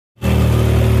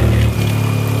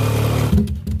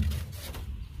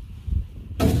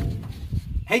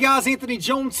Hey guys, Anthony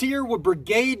Jones here with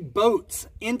Brigade Boats.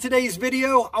 In today's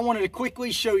video, I wanted to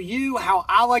quickly show you how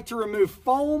I like to remove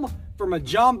foam from a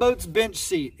John Boats bench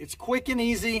seat. It's quick and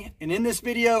easy, and in this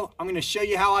video, I'm going to show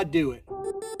you how I do it.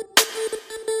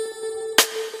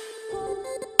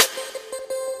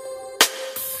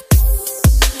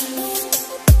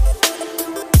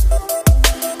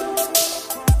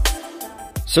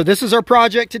 So this is our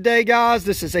project today, guys.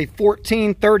 This is a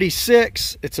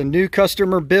 1436. It's a new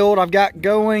customer build I've got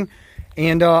going.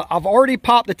 And I've already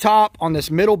popped the top on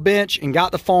this middle bench and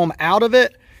got the foam out of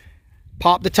it.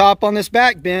 Popped the top on this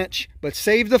back bench, but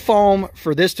saved the foam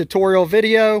for this tutorial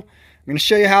video. I'm going to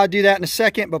show you how I do that in a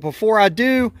second. But before I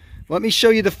do, let me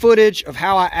show you the footage of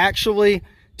how I actually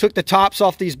took the tops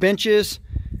off these benches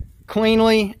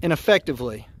cleanly and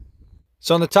effectively.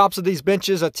 So on the tops of these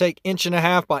benches, I take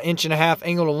 1.5 by 1.5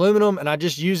 angled aluminum, and I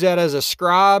just use that as a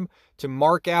scribe to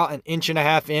mark out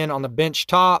 1.5 in on the bench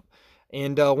top.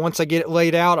 And once I get it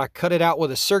laid out, I cut it out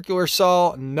with a circular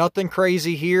saw. Nothing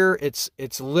crazy here.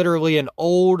 It's literally an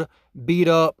old beat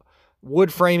up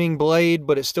wood framing blade,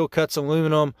 but it still cuts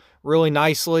aluminum really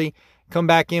nicely. Come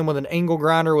back in with an angle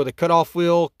grinder with a cutoff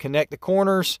wheel, connect the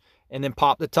corners, and then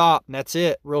pop the top, and that's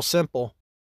it. Real simple.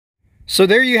 So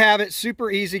there you have it.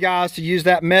 Super easy, guys, to use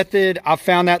that method. I've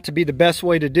found that to be the best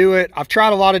way to do it. I've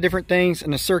tried a lot of different things,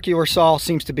 and the circular saw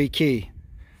seems to be key.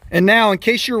 And now, in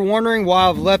case you're wondering why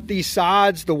I've left these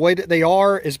sides the way that they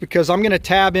are, is because I'm going to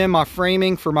tab in my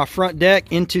framing for my front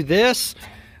deck into this.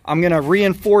 I'm going to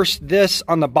reinforce this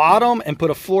on the bottom and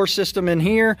put a floor system in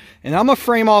here. And I'm going to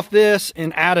frame off this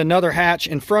and add another hatch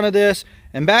in front of this.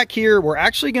 And back here, we're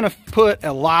actually going to put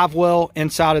a live well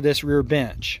inside of this rear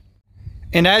bench.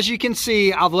 And as you can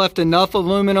see, I've left enough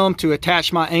aluminum to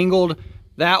attach my angled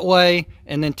that way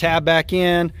and then tab back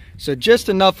in. So just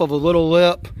enough of a little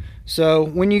lip. So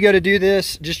when you go to do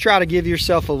this, just try to give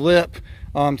yourself a lip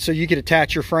so you could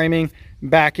attach your framing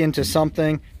back into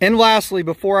something. And lastly,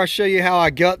 before I show you how I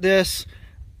gut this,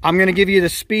 I'm going to give you the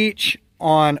speech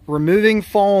on removing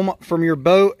foam from your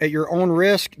boat at your own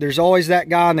risk. There's always that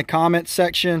guy in the comments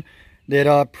section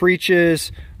that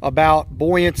preaches about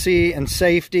buoyancy and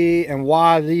safety and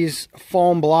why these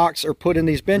foam blocks are put in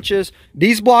these benches.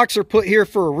 These blocks are put here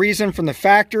for a reason from the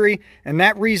factory, and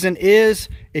that reason is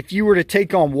if you were to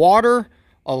take on water,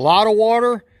 a lot of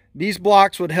water, these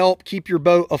blocks would help keep your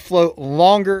boat afloat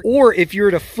longer. Or if you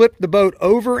were to flip the boat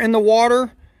over in the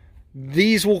water,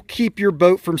 these will keep your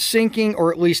boat from sinking,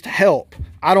 or at least help.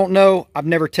 I don't know, I've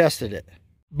never tested it.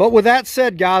 But with that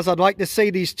said, guys, I'd like to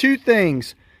say these two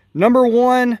things. Number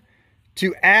one,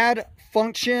 to add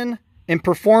function and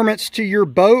performance to your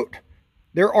boat,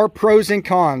 there are pros and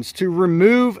cons. To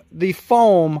remove the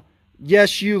foam,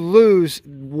 yes, you lose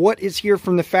what is here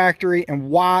from the factory and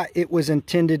why it was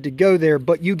intended to go there,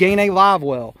 but you gain a live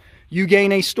well. You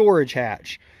gain a storage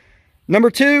hatch. Number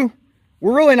two,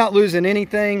 we're really not losing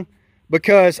anything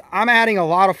because I'm adding a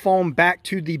lot of foam back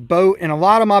to the boat, and a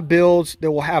lot of my builds that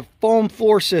will have foam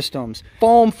floor systems,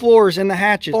 foam floors in the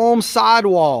hatches, foam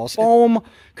sidewalls, foam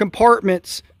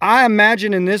compartments. I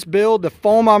imagine in this build, the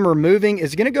foam I'm removing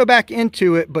is going to go back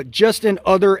into it, but just in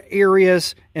other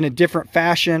areas in a different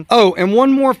fashion. Oh, and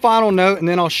one more final note, and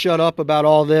then I'll shut up about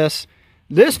all this.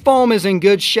 This foam is in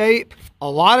good shape. A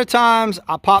lot of times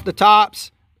I pop the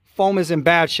tops, foam is in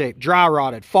bad shape, dry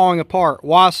rotted, falling apart,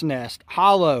 wasp nest,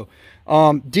 hollow,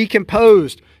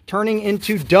 decomposed, turning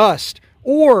into dust,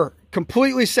 or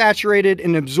completely saturated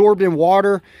and absorbed in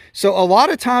water. So a lot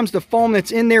of times the foam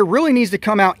that's in there really needs to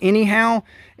come out anyhow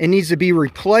and needs to be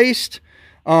replaced.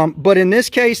 But in this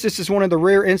case, this is one of the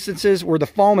rare instances where the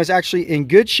foam is actually in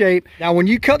good shape. Now, when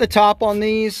you cut the top on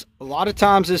these, a lot of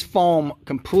times this foam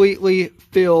completely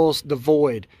fills the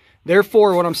void.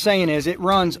 Therefore, what I'm saying is it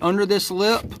runs under this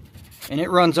lip, and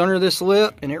it runs under this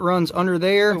lip, and it runs under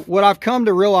there. What I've come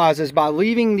to realize is by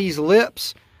leaving these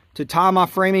lips to tie my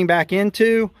framing back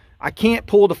into, I can't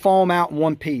pull the foam out in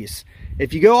one piece.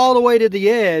 If you go all the way to the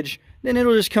edge, then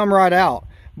it'll just come right out.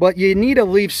 But you need to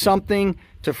leave something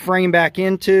to frame back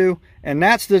into, and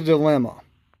that's the dilemma.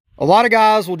 A lot of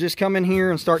guys will just come in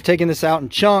here and start taking this out in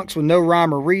chunks with no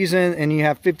rhyme or reason, and you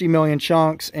have 50 million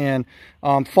chunks and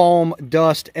foam,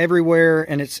 dust everywhere,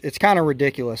 and it's kind of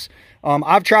ridiculous.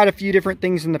 I've tried a few different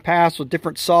things in the past with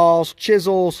different saws,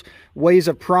 chisels, ways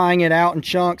of prying it out in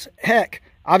chunks. Heck,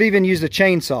 I've even used a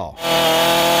chainsaw.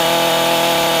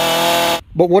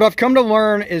 But what I've come to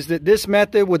learn is that this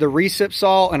method with a recip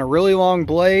saw and a really long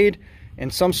blade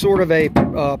and some sort of a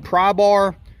pry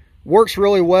bar works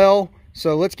really well.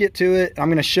 So let's get to it. I'm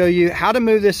going to show you how to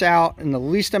move this out in the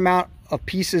least amount of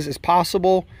pieces as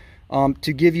possible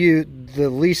to give you the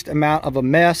least amount of a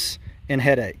mess and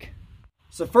headache.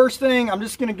 So first thing, I'm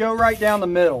just gonna go right down the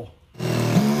middle.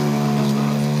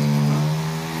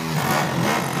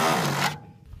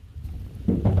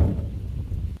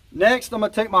 Next, I'm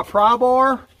gonna take my pry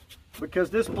bar, because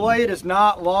this blade is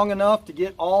not long enough to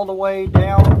get all the way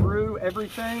down through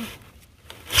everything.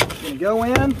 I'm gonna go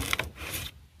in, and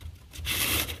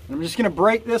I'm just gonna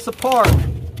break this apart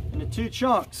into 2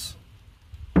 chunks.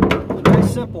 Very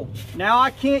simple. Now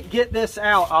I can't get this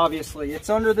out, obviously. It's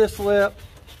under this lip,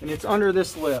 and it's under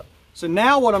this lip. So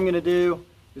now what I'm gonna do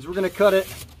is we're gonna cut it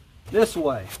this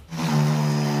way.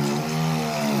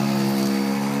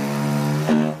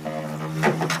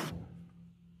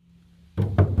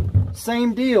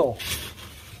 Same deal.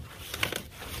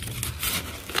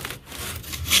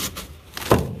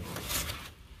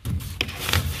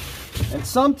 And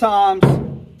sometimes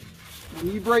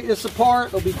when you break this apart,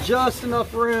 there'll be just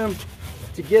enough room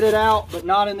to get it out, but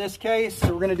not in this case. So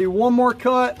we're going to do one more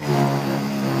cut.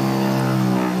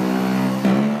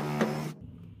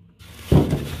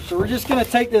 So we're just going to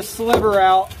take this sliver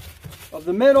out of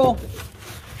the middle.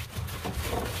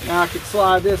 Now I can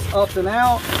slide this up and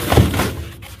out.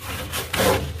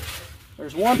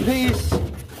 There's one piece,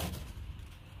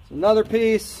 another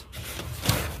piece,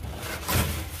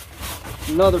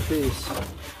 another piece.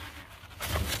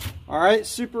 All right,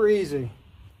 super easy.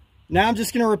 Now I'm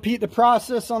just going to repeat the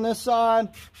process on this side.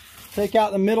 Take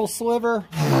out the middle sliver.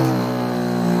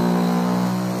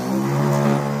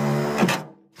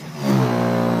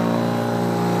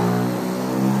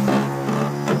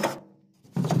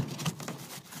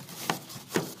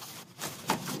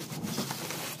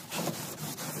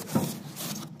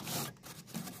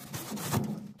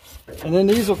 And then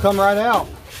these will come right out.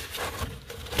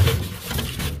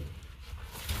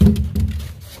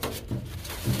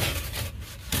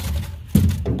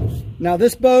 Now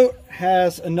this boat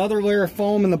has another layer of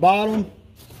foam in the bottom.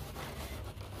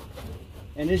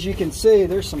 And as you can see,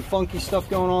 there's some funky stuff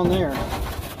going on there.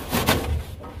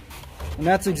 And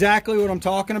that's exactly what I'm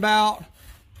talking about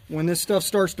when this stuff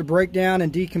starts to break down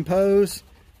and decompose.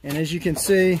 And as you can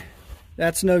see,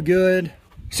 that's no good.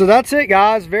 So that's it,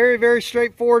 guys. Very, very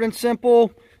straightforward and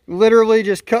simple. Literally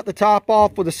just cut the top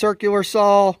off with a circular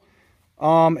saw,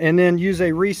 and then use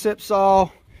a recip saw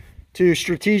to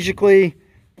strategically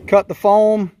cut the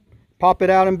foam, pop it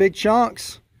out in big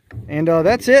chunks. And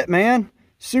that's it, man.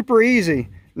 Super easy.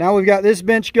 Now we've got this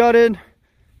bench gutted.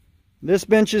 This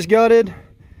bench is gutted.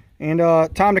 And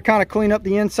time to kind of clean up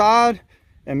the inside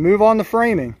and move on to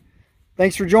framing.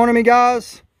 Thanks for joining me,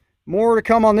 guys. More to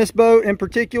come on this boat in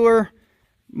particular.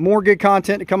 More good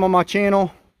content to come on my channel.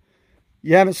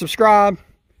 You haven't subscribed,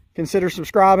 consider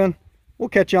subscribing. We'll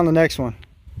catch you on the next one.